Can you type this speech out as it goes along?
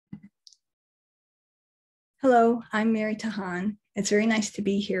Hello, I'm Mary Tahan. It's very nice to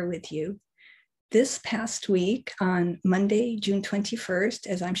be here with you. This past week on Monday, June 21st,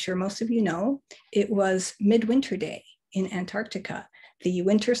 as I'm sure most of you know, it was Midwinter Day in Antarctica, the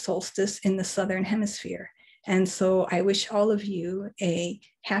winter solstice in the Southern Hemisphere. And so I wish all of you a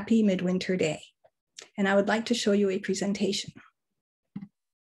happy Midwinter Day. And I would like to show you a presentation.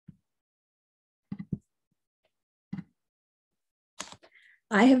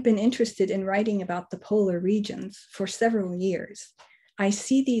 I have been interested in writing about the polar regions for several years. I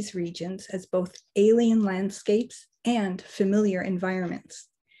see these regions as both alien landscapes and familiar environments.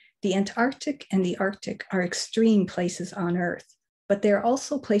 The Antarctic and the Arctic are extreme places on Earth, but they're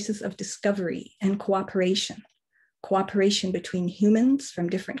also places of discovery and cooperation between humans from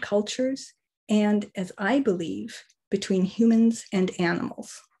different cultures, and, as I believe, between humans and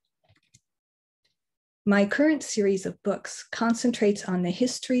animals. My current series of books concentrates on the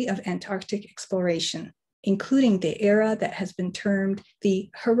history of Antarctic exploration, including the era that has been termed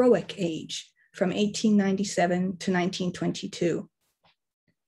the heroic age, from 1897 to 1922.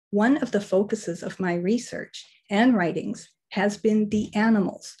 One of the focuses of my research and writings has been the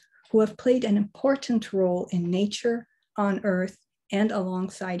animals who have played an important role in nature, on Earth, and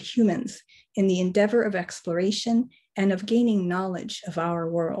alongside humans in the endeavor of exploration and of gaining knowledge of our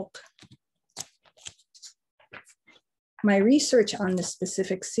world. My research on this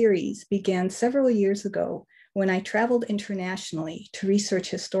specific series began several years ago when I traveled internationally to research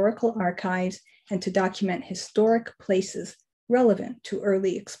historical archives and to document historic places relevant to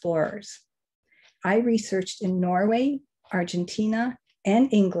early explorers. I researched in Norway, Argentina,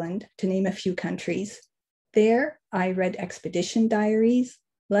 and England, to name a few countries. There, I read expedition diaries,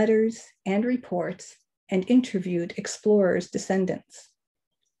 letters, and reports, and interviewed explorers' descendants.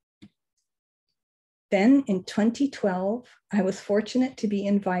 Then in 2012, I was fortunate to be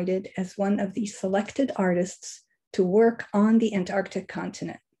invited as one of the selected artists to work on the Antarctic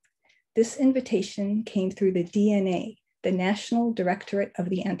continent. This invitation came through the DNA, the National Directorate of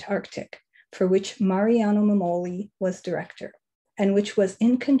the Antarctic, for which Mariano Mamoli was director, and which was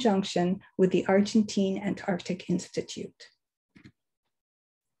in conjunction with the Argentine Antarctic Institute.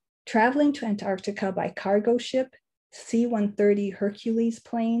 Traveling to Antarctica by cargo ship, C-130 Hercules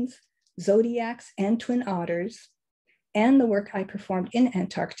planes, Zodiacs and Twin Otters, and the work I performed in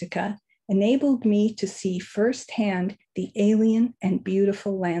Antarctica enabled me to see firsthand the alien and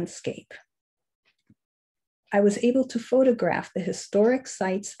beautiful landscape. I was able to photograph the historic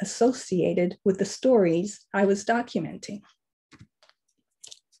sites associated with the stories I was documenting.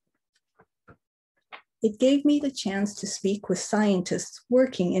 It gave me the chance to speak with scientists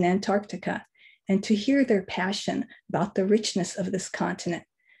working in Antarctica and to hear their passion about the richness of this continent,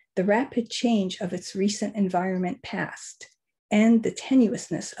 the rapid change of its recent environment past, and the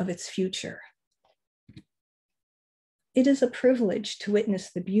tenuousness of its future. It is a privilege to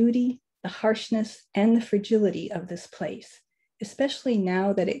witness the beauty, the harshness, and the fragility of this place, especially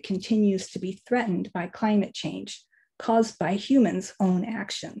now that it continues to be threatened by climate change caused by humans' own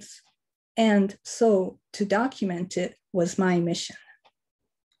actions. And so, to document it was my mission.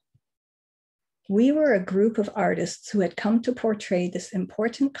 We were a group of artists who had come to portray this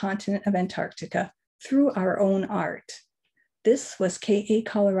important continent of Antarctica through our own art. This was K.A.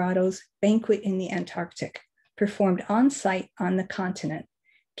 Colorado's Banquet in the Antarctic, performed on site on the continent,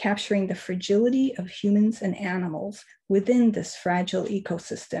 capturing the fragility of humans and animals within this fragile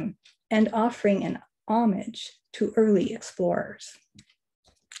ecosystem and offering an homage to early explorers.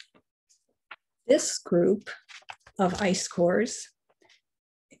 This group of ice cores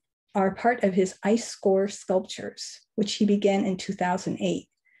are part of his ice core sculptures, which he began in 2008.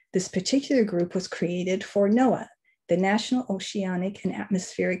 This particular group was created for NOAA, the National Oceanic and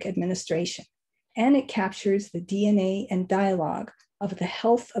Atmospheric Administration, and it captures the DNA and dialogue of the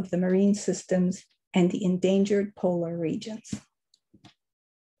health of the marine systems and the endangered polar regions.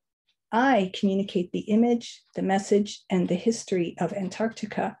 I communicate the image, the message, and the history of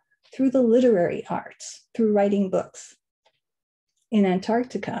Antarctica through the literary arts, through writing books. In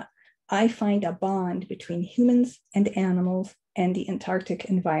Antarctica, I find a bond between humans and animals and the Antarctic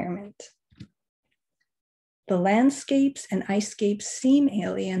environment. The landscapes and icescapes seem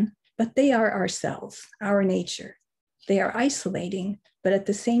alien, but they are ourselves, our nature. They are isolating, but at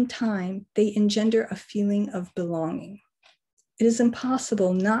the same time, they engender a feeling of belonging. It is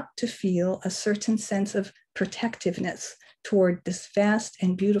impossible not to feel a certain sense of protectiveness toward this vast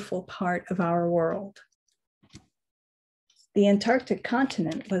and beautiful part of our world. The Antarctic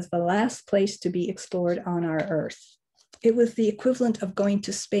continent was the last place to be explored on our Earth. It was the equivalent of going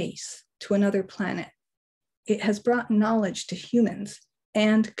to space, to another planet. It has brought knowledge to humans,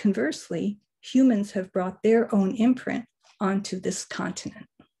 and conversely, humans have brought their own imprint onto this continent.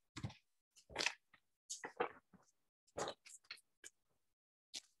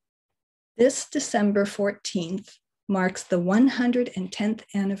 This December 14th marks the 110th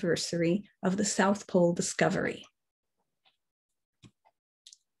anniversary of the South Pole discovery.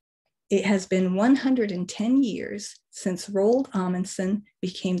 It has been 110 years since Roald Amundsen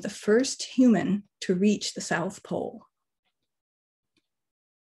became the first human to reach the South Pole.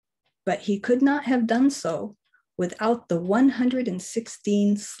 But he could not have done so without the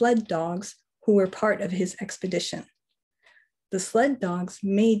 116 sled dogs who were part of his expedition. The sled dogs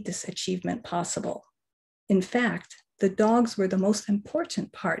made this achievement possible. In fact, the dogs were the most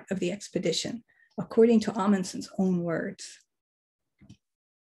important part of the expedition, according to Amundsen's own words.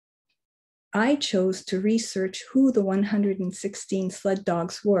 I chose to research who the 116 sled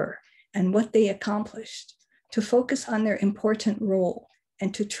dogs were and what they accomplished, to focus on their important role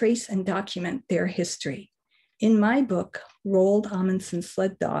and to trace and document their history. In my book, Roald Amundsen's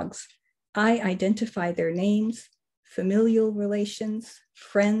Sled Dogs, I identify their names, familial relations,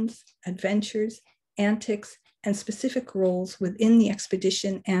 friends, adventures, antics, and specific roles within the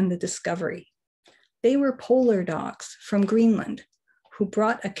expedition and the discovery. They were polar dogs from Greenland, who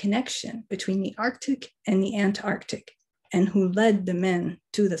brought a connection between the Arctic and the Antarctic, and who led the men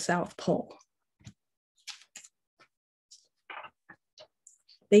to the South Pole.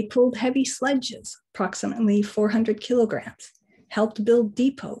 They pulled heavy sledges, approximately 400 kilograms, helped build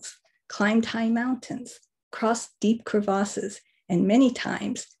depots, climbed high mountains, crossed deep crevasses, and many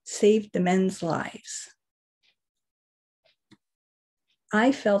times saved the men's lives.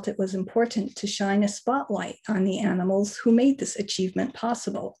 I felt it was important to shine a spotlight on the animals who made this achievement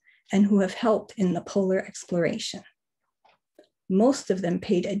possible and who have helped in the polar exploration. Most of them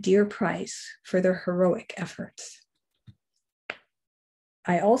paid a dear price for their heroic efforts.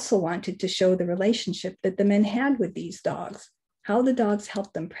 I also wanted to show the relationship that the men had with these dogs, how the dogs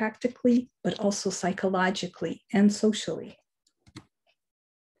helped them practically, but also psychologically and socially.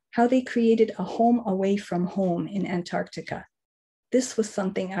 How they created a home away from home in Antarctica. This was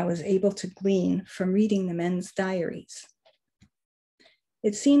something I was able to glean from reading the men's diaries.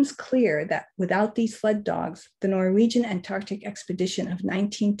 It seems clear that without these sled dogs, the Norwegian Antarctic expedition of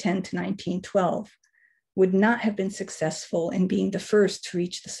 1910 to 1912 would not have been successful in being the first to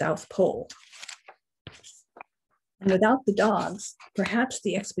reach the South Pole. And without the dogs, perhaps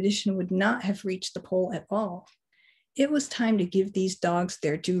the expedition would not have reached the pole at all. It was time to give these dogs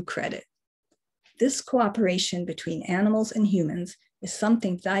their due credit. This cooperation between animals and humans is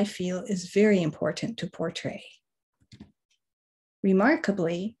something that I feel is very important to portray.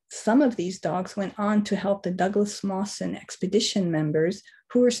 Remarkably, some of these dogs went on to help the Douglas Mawson expedition members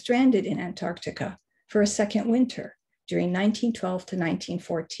who were stranded in Antarctica for a second winter during 1912 to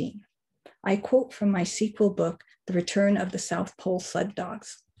 1914. I quote from my sequel book, The Return of the South Pole Sled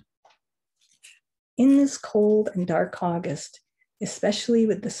Dogs. In this cold and dark August, especially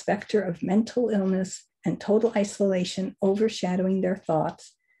with the specter of mental illness and total isolation overshadowing their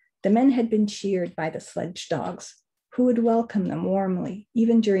thoughts, the men had been cheered by the sledge dogs, who would welcome them warmly,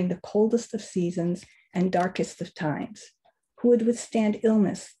 even during the coldest of seasons and darkest of times, who would withstand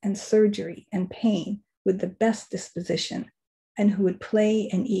illness and surgery and pain with the best disposition, and who would play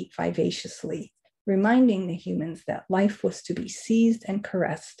and eat vivaciously, reminding the humans that life was to be seized and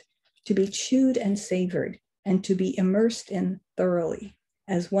caressed, to be chewed and savored, and to be immersed in thoroughly,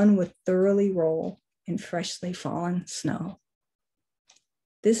 as one would thoroughly roll in freshly fallen snow.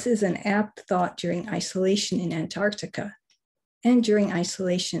 This is an apt thought during isolation in Antarctica and during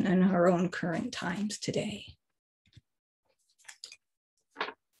isolation in our own current times today.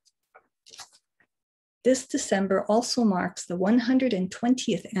 This December also marks the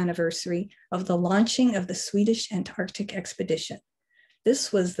 120th anniversary of the launching of the Swedish Antarctic expedition.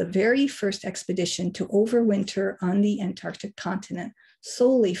 This was the very first expedition to overwinter on the Antarctic continent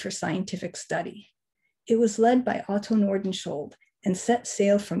solely for scientific study. It was led by Otto Nordenskjöld and set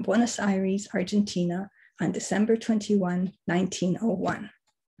sail from Buenos Aires, Argentina on December 21, 1901.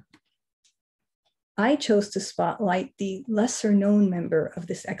 I chose to spotlight the lesser known member of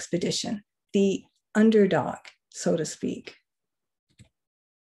this expedition, the underdog, so to speak.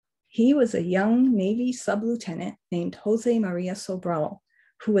 He was a young Navy sub-lieutenant named Jose Maria Sobral,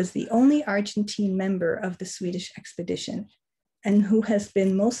 who was the only Argentine member of the Swedish expedition and who has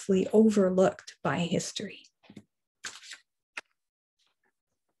been mostly overlooked by history.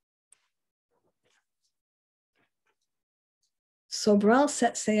 Sobral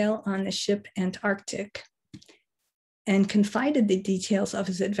set sail on the ship Antarctic and confided the details of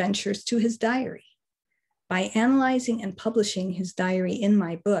his adventures to his diary. By analyzing and publishing his diary in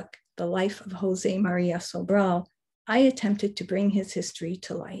my book, The Life of Jose Maria Sobral, I attempted to bring his history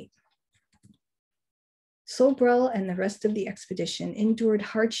to light. Sobral and the rest of the expedition endured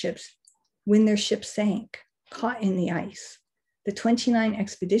hardships when their ship sank, caught in the ice. The 29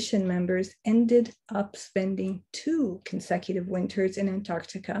 expedition members ended up spending 2 consecutive winters in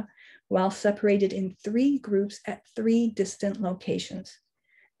Antarctica while separated in 3 groups at 3 distant locations.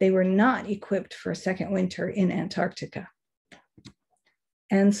 They were not equipped for a second winter in Antarctica.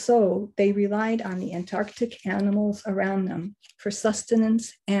 And so they relied on the Antarctic animals around them for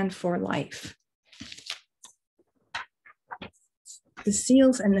sustenance and for life. The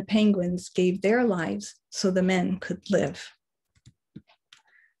seals and the penguins gave their lives so the men could live.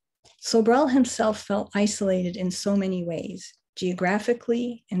 Sobral himself felt isolated in so many ways,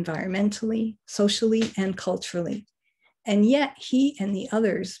 geographically, environmentally, socially, and culturally. And yet he and the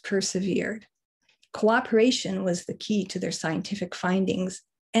others persevered. Cooperation was the key to their scientific findings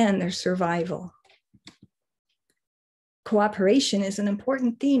and their survival. Cooperation is an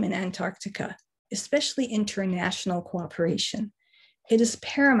important theme in Antarctica, especially international cooperation. It is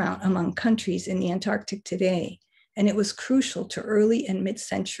paramount among countries in the Antarctic today, and it was crucial to early and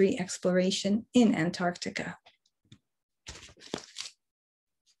mid-century exploration in Antarctica.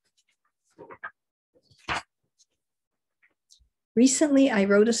 Recently, I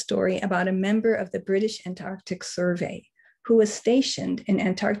wrote a story about a member of the British Antarctic Survey who was stationed in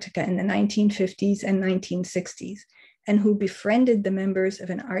Antarctica in the 1950s and 1960s, and who befriended the members of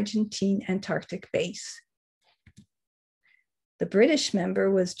an Argentine Antarctic base. The British member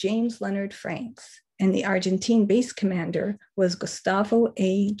was James Leonard Franks, and the Argentine base commander was Gustavo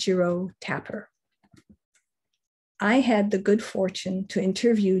A. Giraud Tapper. I had the good fortune to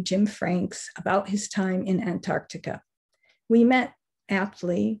interview Jim Franks about his time in Antarctica. We met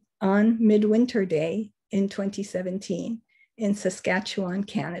aptly on Midwinter Day in 2017 in Saskatchewan,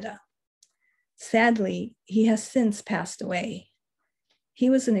 Canada. Sadly, he has since passed away. He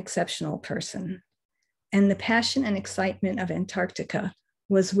was an exceptional person, and the passion and excitement of Antarctica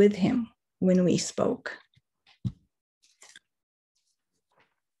was with him when we spoke.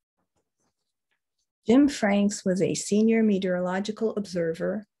 Jim Franks was a senior meteorological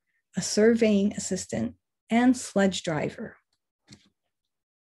observer, a surveying assistant, and sledge driver.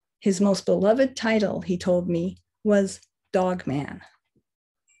 His most beloved title, he told me, was Dog Man.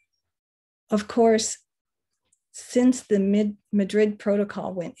 Of course, since the Madrid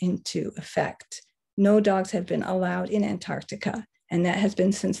Protocol went into effect, no dogs have been allowed in Antarctica, and that has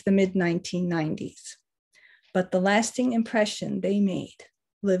been since the mid-1990s. But the lasting impression they made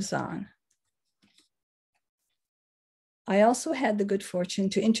lives on. I also had the good fortune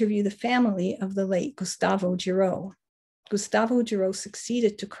to interview the family of the late Gustavo Giraud. Gustavo Giraud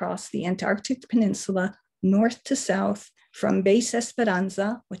succeeded to cross the Antarctic Peninsula north to south from Base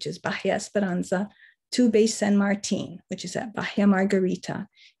Esperanza, which is Bahia Esperanza, to Base San Martin, which is at Bahia Margarita,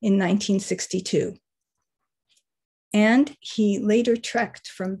 in 1962. And he later trekked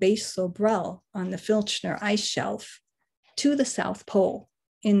from Base Sobral on the Filchner ice shelf to the South Pole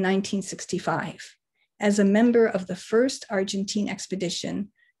in 1965 as a member of the first Argentine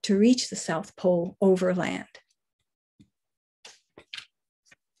expedition to reach the South Pole overland.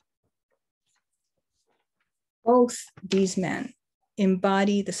 Both these men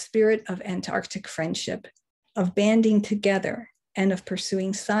embody the spirit of Antarctic friendship, of banding together, and of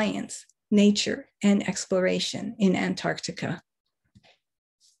pursuing science, nature, and exploration in Antarctica.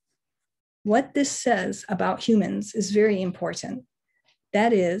 What this says about humans is very important.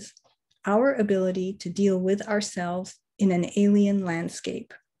 That is, our ability to deal with ourselves in an alien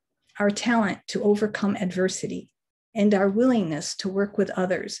landscape, our talent to overcome adversity, and our willingness to work with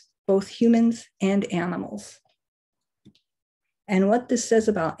others, both humans and animals. And what this says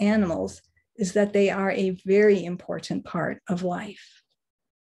about animals is that they are a very important part of life.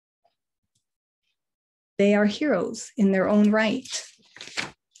 They are heroes in their own right.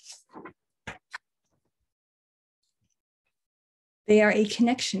 They are a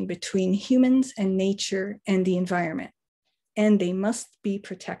connection between humans and nature and the environment, and they must be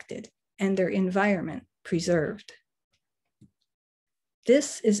protected and their environment preserved.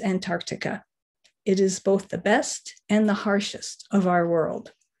 This is Antarctica. It is both the best and the harshest of our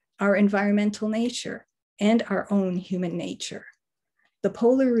world, our environmental nature and our own human nature. The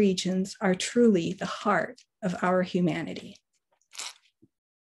polar regions are truly the heart of our humanity.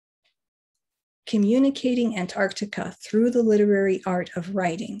 Communicating Antarctica through the literary art of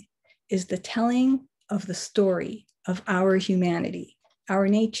writing is the telling of the story of our humanity, our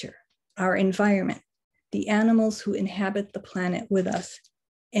nature, our environment, the animals who inhabit the planet with us,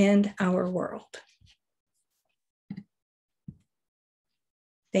 and our world.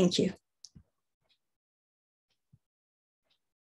 Thank you.